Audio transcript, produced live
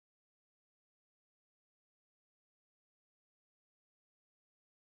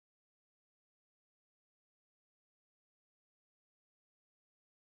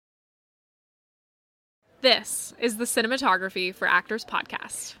This is the Cinematography for Actors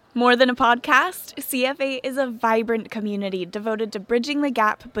podcast. More than a podcast, CFA is a vibrant community devoted to bridging the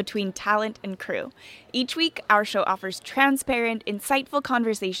gap between talent and crew. Each week, our show offers transparent, insightful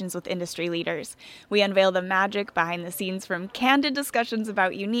conversations with industry leaders. We unveil the magic behind the scenes, from candid discussions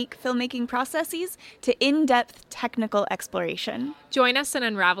about unique filmmaking processes to in-depth technical exploration. Join us in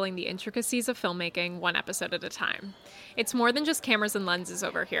unraveling the intricacies of filmmaking one episode at a time. It's more than just cameras and lenses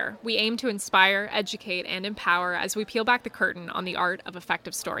over here. We aim to inspire, educate, and empower as we peel back the curtain on the art of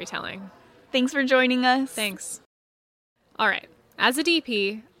effective storytelling. Thanks for joining us. Thanks. All right. As a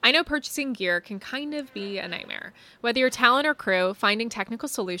DP, I know purchasing gear can kind of be a nightmare. Whether you're talent or crew, finding technical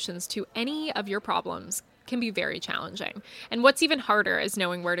solutions to any of your problems can be very challenging. And what's even harder is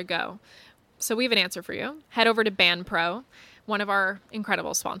knowing where to go. So we have an answer for you. Head over to BandPro, one of our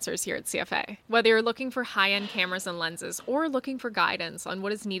incredible sponsors here at CFA. Whether you're looking for high-end cameras and lenses or looking for guidance on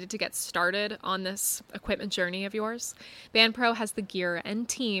what is needed to get started on this equipment journey of yours, BandPro has the gear and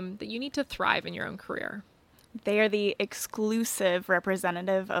team that you need to thrive in your own career. They are the exclusive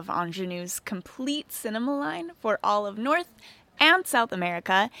representative of Ingenue's complete cinema line for all of North and South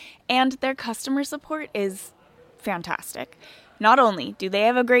America, and their customer support is fantastic. Not only do they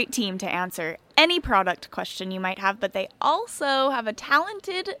have a great team to answer any product question you might have, but they also have a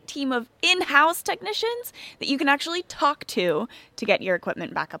talented team of in-house technicians that you can actually talk to get your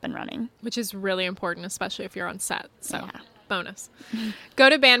equipment back up and running. Which is really important, especially if you're on set. So, yeah. Bonus. Go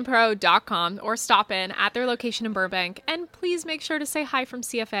to bandpro.com or stop in at their location in Burbank, and please make sure to say hi from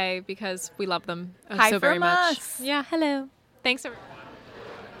CFA because we love them so very much. Us. Yeah, hello. Thanks, everyone.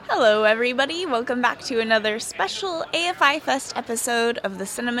 Hello, everybody. Welcome back to another special AFI FEST episode of the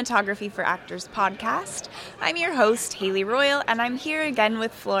Cinematography for Actors podcast. I'm your host, Haley Royal, and I'm here again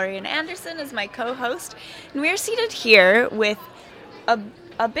with Florian Anderson as my co-host. And we're seated here with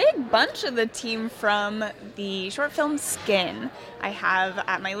a big bunch of the team from the short film Skin. I have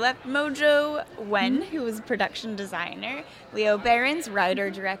at my left Mojo Wen, who is production designer, Leo Behrens,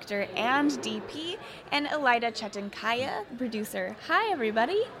 writer, director, and DP, and Elida Chetankaya, producer. Hi,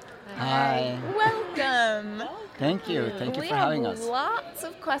 everybody. Hi. Welcome. Thank you. Thank you for having us. We have lots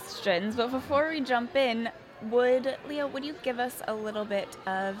of questions, but before we jump in, Leo, would you give us a little bit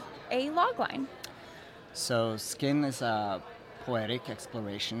of a logline? So, Skin is a poetic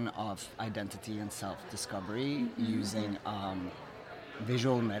exploration of identity and self-discovery using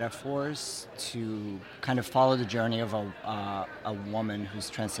visual metaphors to kind of follow the journey of a woman who's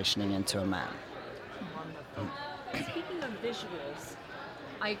transitioning into a man. Speaking of visuals,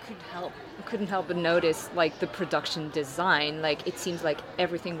 I couldn't help but notice like the production design. Like it seems like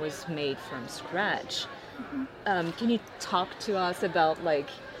everything was made from scratch. Can you talk to us about like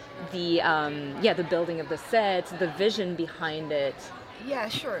the building of the set, the vision behind it? Yeah,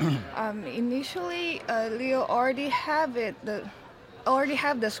 sure. Initially, Leo already have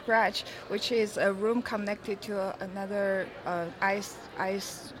the scratch, which is a room connected to another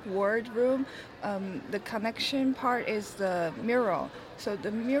ice ward room. The connection part is the mural. So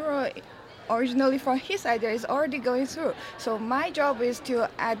the mural originally from his idea is already going through. So my job is to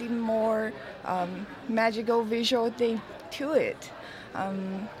add in more magical visual thing to it.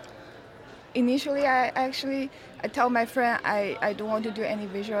 Initially, I told my friend I don't want to do any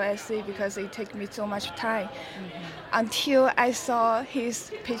visual essay because it takes me so much time. Until I saw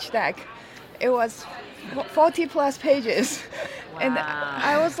his pitch deck. It was 40 plus pages. Wow. And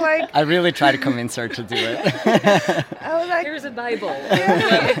I was like... I really try to convince her to do it. I was like... Here's a Bible.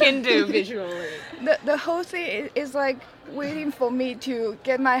 You can do visually. The whole thing is like waiting for me to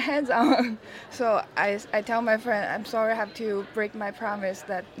get my hands on. So I tell my friend, I'm sorry I have to break my promise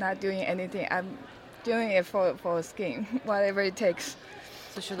that not doing anything. I'm doing it for Skin, whatever it takes.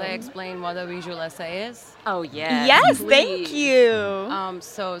 So should I explain what a visual essay is? Oh, yes. Yes, please. Thank you.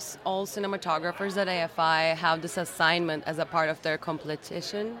 So all cinematographers at AFI have this assignment as a part of their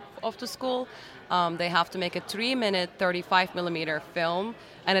competition of the school. They have to make a 3-minute 35mm film,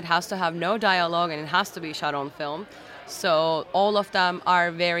 and it has to have no dialogue, and it has to be shot on film. So all of them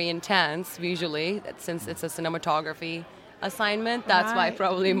are very intense visually, since it's a cinematography assignment. That's why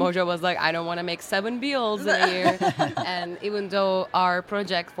probably Mojo was like, I don't want to make 7 bills in a year. And even though our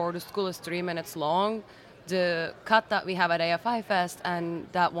project for the school is 3 minutes long, the cut that we have at AFI FEST and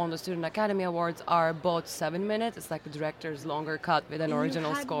that won the Student Academy Awards are both 7 minutes. It's like the director's longer cut with an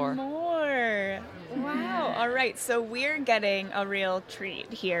original score. More. Wow. All right. So we're getting a real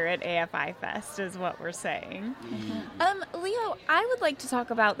treat here at AFI FEST is what we're saying. Leo, I would like to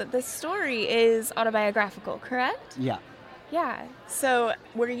talk about that this story is autobiographical, correct? Yeah. Yeah. So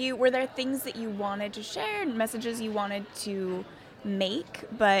were there things that you wanted to share, messages you wanted to make,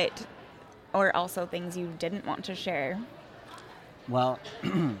 but or also things you didn't want to share? Well,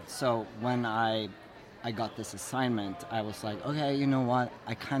 so when I got this assignment, I was like, okay, you know what?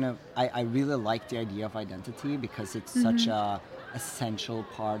 I really like the idea of identity because it's such a essential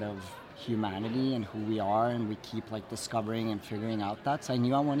part of humanity and who we are, and we keep like discovering and figuring out that. So I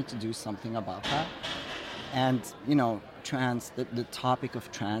knew I wanted to do something about that. And, you know, the topic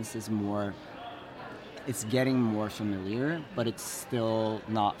of trans is more, it's getting more familiar, but it's still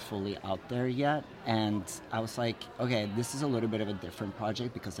not fully out there yet. And I was like, okay, this is a little bit of a different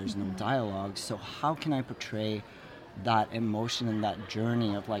project because there's no dialogue. So how can I portray that emotion and that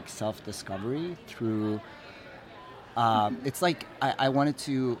journey of like self-discovery through, it's like I wanted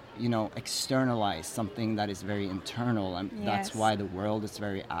to, you know, externalize something that is very internal, and that's why the world is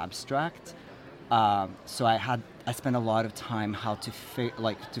very abstract. So I spent a lot of time how to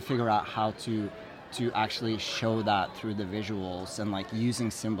figure out how to actually show that through the visuals and like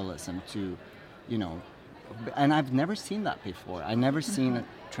using symbolism to, you know, and I've never seen that before. I never seen a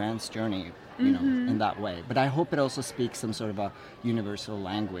trans journey, you know, in that way. But I hope it also speaks some sort of a universal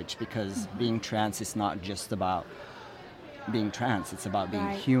language, because being trans is not just about being trans, it's about being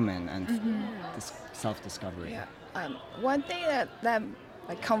human and this self-discovery. Yeah. One thing that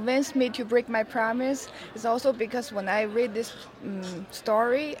like convinced me to break my promise is also because when I read this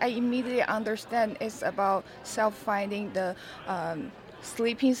story, I immediately understand it's about self-finding, the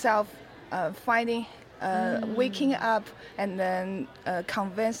sleeping self, finding, waking up, and then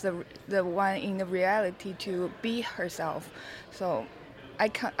convince the one in the reality to be herself. So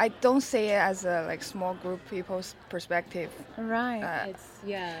I don't say it as a like small group people's perspective. Right.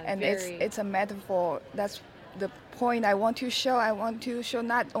 It's a metaphor. That's the point I want to show. I want to show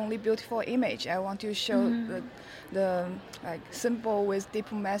not only beautiful image. I want to show the like symbol with deep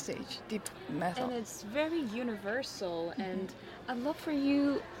message, deep method. And it's very universal. And I'd love for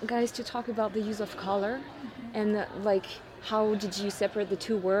you guys to talk about the use of color and like how did you separate the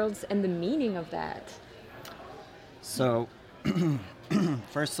two worlds and the meaning of that? So,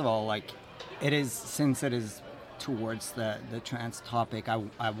 first of all, like since it is towards the trans topic,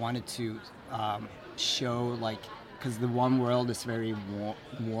 I wanted to show, like, because the one world is very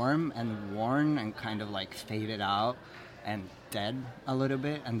warm and worn and kind of like faded out and dead a little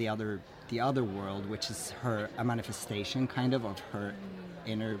bit, and the other world, which is a manifestation kind of her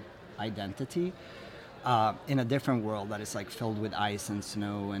inner identity, in a different world that is like filled with ice and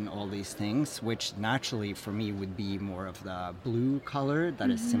snow and all these things, which naturally for me would be more of the blue color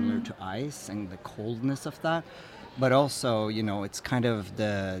that is similar to ice and the coldness of that. But also, you know, it's kind of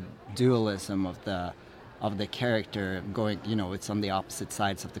the dualism of the character going, you know, it's on the opposite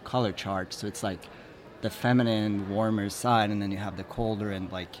sides of the color chart. So it's like the feminine, warmer side, and then you have the colder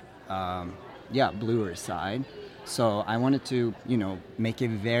and like, bluer side. So I wanted to, you know, make it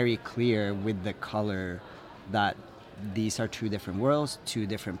very clear with the color that these are two different worlds, two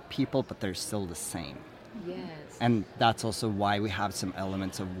different people, but they're still the same. Yes. And that's also why we have some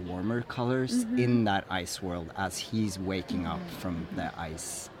elements of warmer colors in that ice world as he's waking up from the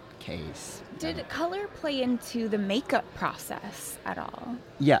ice case. Did color play into the makeup process at all?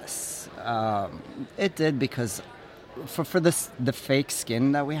 Yes, it did, because for the fake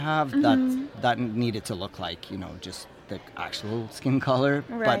skin that we have, that needed to look like, you know, just the actual skin color.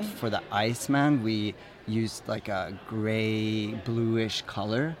 Right. But for the Iceman, we used like a gray, bluish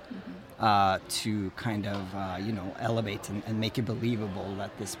color to kind of, you know, elevate and make it believable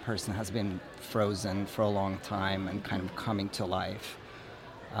that this person has been frozen for a long time and kind of coming to life.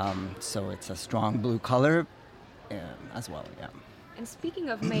 So it's a strong blue color as well, yeah. And speaking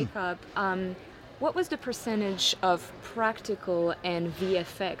of makeup, what was the percentage of practical and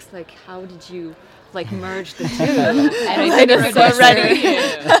VFX? Like, how did you like merge the two? And I did so ready.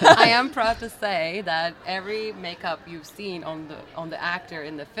 I am proud to say that every makeup you've seen on the actor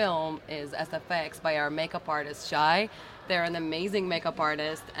in the film is SFX by our makeup artist Shai. They're an amazing makeup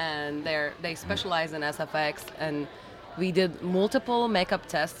artist, and they specialize in SFX, and we did multiple makeup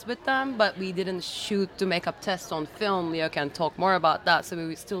tests with them, but we didn't shoot the makeup tests on film. Leo can talk more about that, so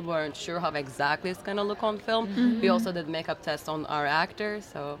we still weren't sure how exactly it's going to look on film. We also did makeup tests on our actors,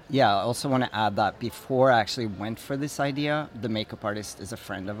 so... Yeah, I also want to add that before I actually went for this idea, the makeup artist is a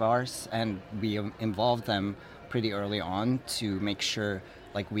friend of ours, and we involved them pretty early on to make sure,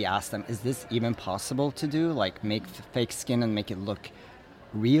 like, we asked them, is this even possible to do? Like, make fake skin and make it look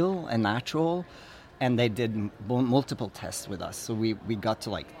real and natural? And they did multiple tests with us. So we got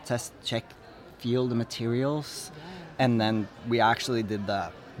to like check, feel the materials. Yeah. And then we actually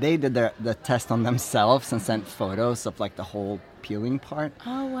they did the test on themselves and sent photos of like the whole peeling part.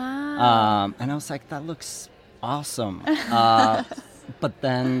 Oh, wow. And I was like, that looks awesome. But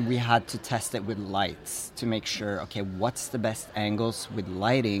then we had to test it with lights to make sure, okay, what's the best angles with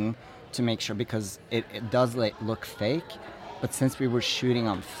lighting to make sure, because it does look fake, but since we were shooting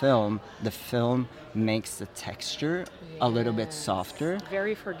on film, the film makes the texture a little bit softer.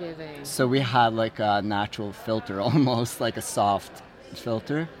 Very forgiving. So we had like a natural filter, almost like a soft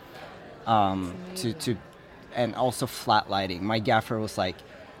filter, to and also flat lighting. My gaffer was like,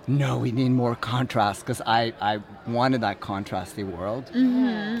 no, we need more contrast, because I wanted that contrasty world.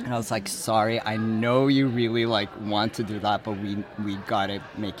 And I was like, sorry, I know you really like want to do that, but we gotta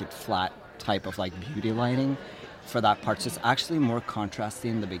make it flat type of like beauty lighting for that part. So it's actually more contrasty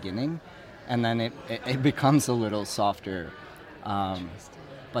in the beginning, and then it becomes a little softer.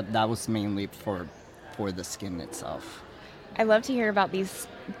 But that was mainly for the skin itself. I love to hear about these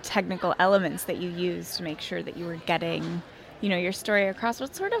technical elements that you use to make sure that you were getting, your story across.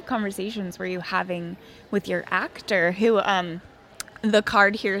 What sort of conversations were you having with your actor, who, the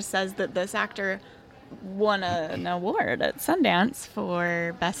card here says that this actor won an award at Sundance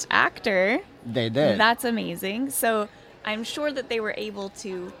for Best Actor. They did. That's amazing. So I'm sure that they were able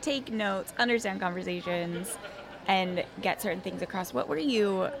to take notes, understand conversations, and get certain things across. What were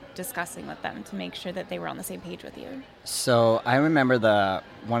you discussing with them to make sure that they were on the same page with you? So I remember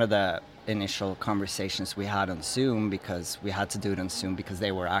one of the initial conversations we had on Zoom, because we had to do it on Zoom because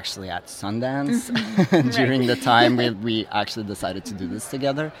they were actually at Sundance during the time we actually decided to do this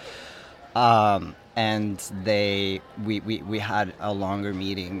together. And we had a longer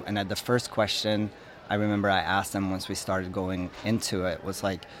meeting, and at the first question, I remember I asked them once we started going into it, was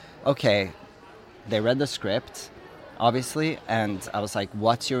like, okay, they read the script, obviously, and I was like,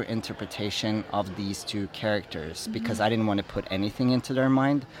 what's your interpretation of these two characters? Because I didn't want to put anything into their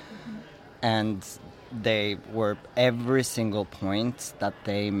mind. And they were, every single point that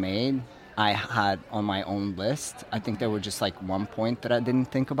they made, I had on my own list. I think there were just like one point that I didn't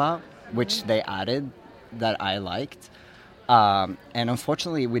think about, which they added that I liked. And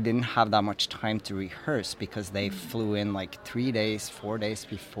unfortunately, we didn't have that much time to rehearse, because they flew in like 4 days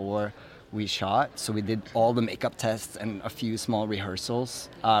before we shot. So we did all the makeup tests and a few small rehearsals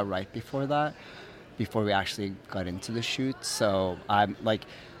right before that, before we actually got into the shoot. So I'm like,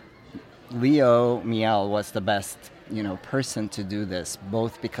 Leo Miel was the best, person to do this,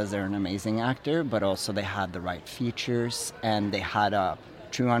 both because they're an amazing actor, but also they had the right features, and they had a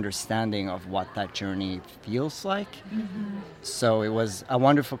true understanding of what that journey feels like. So it was a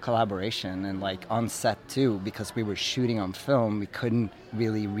wonderful collaboration, and like on set too, because we were shooting on film, we couldn't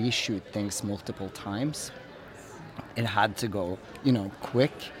really reshoot things multiple times. It had to go,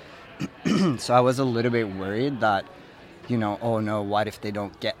 quick. So I was a little bit worried that, oh no, what if they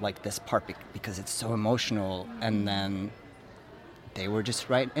don't get like this part because it's so emotional, and then they were just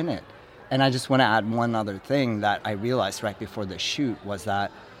right in it. And I just want to add one other thing that I realized right before the shoot was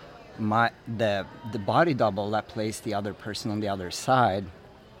that the body double that plays the other person on the other side,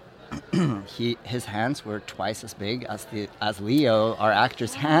 his hands were twice as big as Leo, our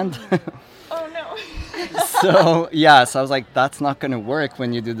actor's hand. Oh no. So I was like, that's not going to work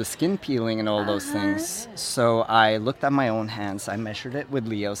when you do the skin peeling and all those things. So I looked at my own hands, I measured it with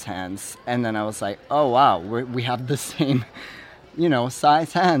Leo's hands, and then I was like, oh wow, we have the same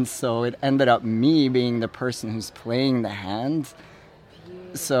size hands. So it ended up me being the person who's playing the hand.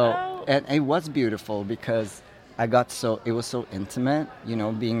 So, and it was beautiful because it was so intimate,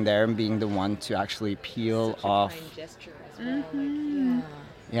 being there and being the one to actually peel off. Such a fine gesture as well.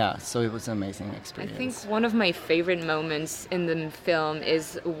 Yeah, so it was an amazing experience. I think one of my favorite moments in the film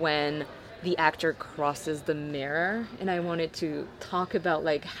is when the actor crosses the mirror, and I wanted to talk about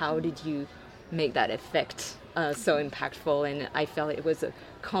like, how did you make that effect so impactful? And I felt it was a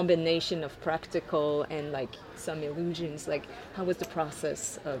combination of practical and like some illusions. Like, how was the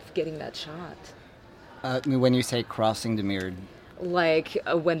process of getting that shot? When you say crossing the mirror, like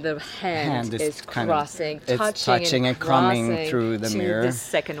when the hand is crossing, touching and coming through the mirror, the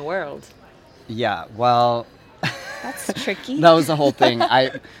second world. Yeah, well, that's tricky. That was the whole thing.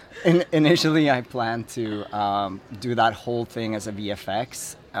 Initially I planned to do that whole thing as a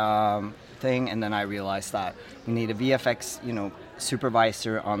VFX thing, and then I realized that we need a VFX,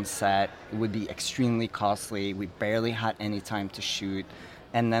 supervisor on set. It would be extremely costly. We barely had any time to shoot.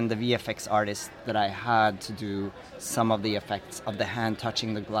 And then the VFX artist that I had to do some of the effects of the hand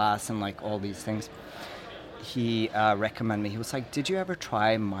touching the glass and like all these things, he recommended me. He was like, did you ever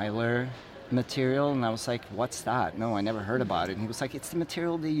try Mylar material? And I was like, what's that? No, I never heard about it. And he was like, it's the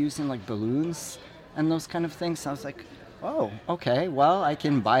material they use in like balloons and those kind of things. So I was like, oh, okay, well, I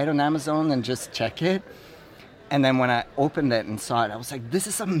can buy it on Amazon and just check it. And then when I opened it and saw it, I was like, this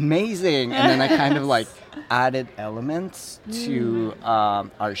is amazing. And then I kind of like added elements to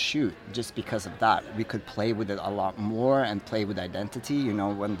our shoot just because of that. We could play with it a lot more and play with identity, you know,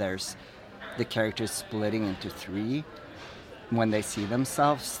 when there's the characters splitting into three, when they see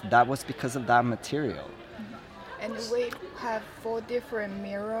themselves, that was because of that material. And we have 4 different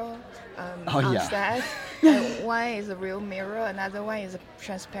mirrors Oh, on yeah. set. One is a real mirror, another one is a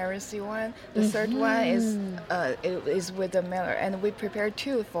transparency one. The third one is with the mirror, and we prepare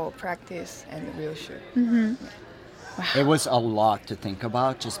 2 for practice and real shoot. It was a lot to think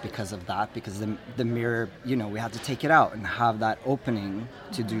about just because of that, because the mirror, you know, we had to take it out and have that opening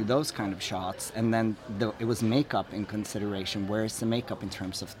to do those kind of shots. And then it was makeup in consideration. Where is the makeup in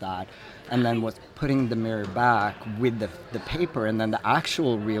terms of that? And then was putting the mirror back with the paper and then the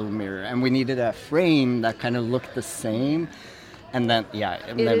actual real mirror. And we needed a frame that kind of looked the same. And then,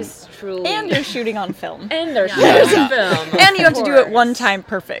 It is truly. And you're shooting on film. And they're shooting on film. And you have to do it one time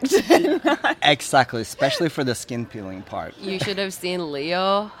perfect. Exactly, especially for the skin peeling part. You should have seen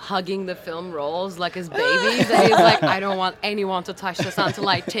Leo hugging the film rolls like his babies. And he's like, I don't want anyone to touch this until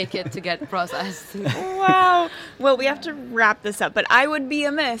I take it to get processed. Wow. Well, we have to wrap this up, but I would be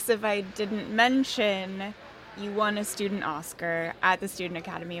amiss if I didn't mention you won a student Oscar at the Student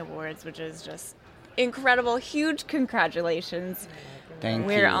Academy Awards, which is just incredible. Huge congratulations. Thank you.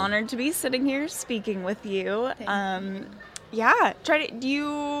 We're honored to be sitting here speaking with you. Do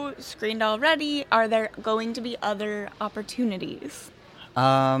you screened already? Are there going to be other opportunities?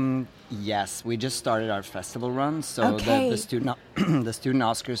 Yes, we just started our festival run, so Okay. the student the student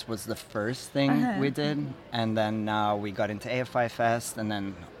Oscars was the first thing we did, and then now we got into AFI FEST, and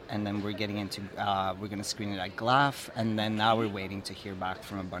then we're getting into we're gonna screen it at GLAF, and then now we're waiting to hear back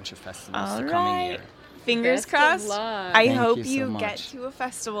from a bunch of festivals All the coming right. year. Fingers Best of crossed. luck. I Thank hope you so you get much. to a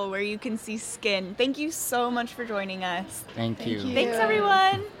festival where you can see skin. Thank you so much for joining us. Thank you. Thanks,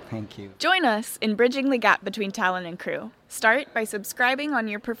 everyone. Thank you. Join us in bridging the gap between talent and crew. Start by subscribing on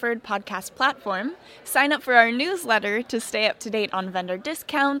your preferred podcast platform. Sign up for our newsletter to stay up to date on vendor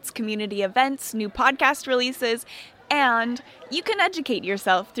discounts, community events, new podcast releases, and you can educate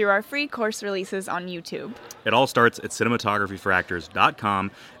yourself through our free course releases on YouTube. It all starts at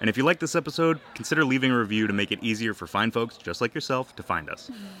cinematographyforactors.com, and if you like this episode, consider leaving a review to make it easier for fine folks just like yourself to find us.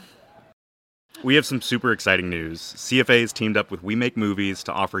 We have some super exciting news. CFA has teamed up with We Make Movies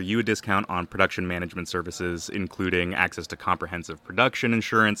to offer you a discount on production management services, including access to comprehensive production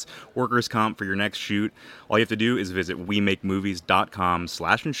insurance, workers' comp for your next shoot. All you have to do is visit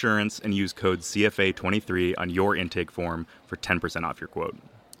wemakemovies.com/insurance and use code CFA23 on your intake form for 10% off your quote.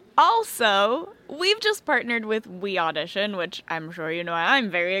 Also, we've just partnered with We Audition, which I'm sure you know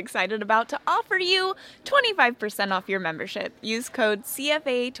I'm very excited about, to offer you 25% off your membership. Use code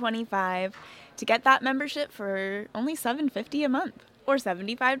CFA25 to get that membership for only $7.50 a month or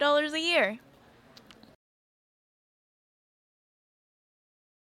 $75 a year.